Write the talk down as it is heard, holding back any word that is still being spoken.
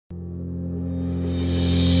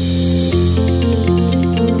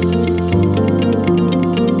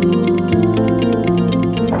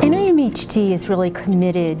really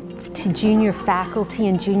committed to junior faculty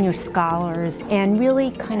and junior scholars and really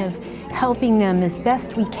kind of helping them as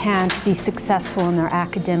best we can to be successful in their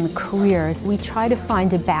academic careers. We try to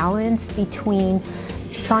find a balance between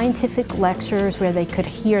scientific lectures where they could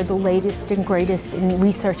hear the latest and greatest in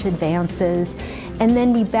research advances, and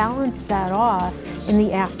then we balance that off in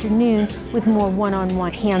the afternoon with more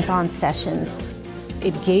one-on-one hands-on sessions.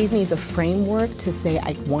 It gave me the framework to say,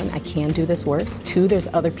 one, I can do this work. Two, there's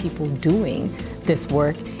other people doing this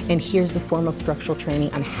work, and here's the formal structural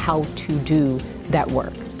training on how to do that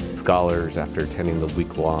work. Scholars, after attending the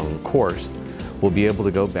week-long course, will be able to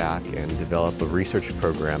go back and develop a research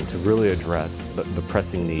program to really address the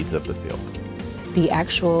pressing needs of the field. The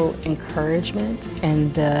actual encouragement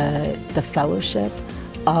and the fellowship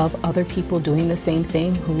of other people doing the same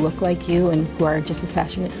thing who look like you and who are just as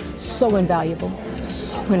passionate, so invaluable,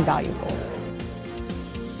 so invaluable.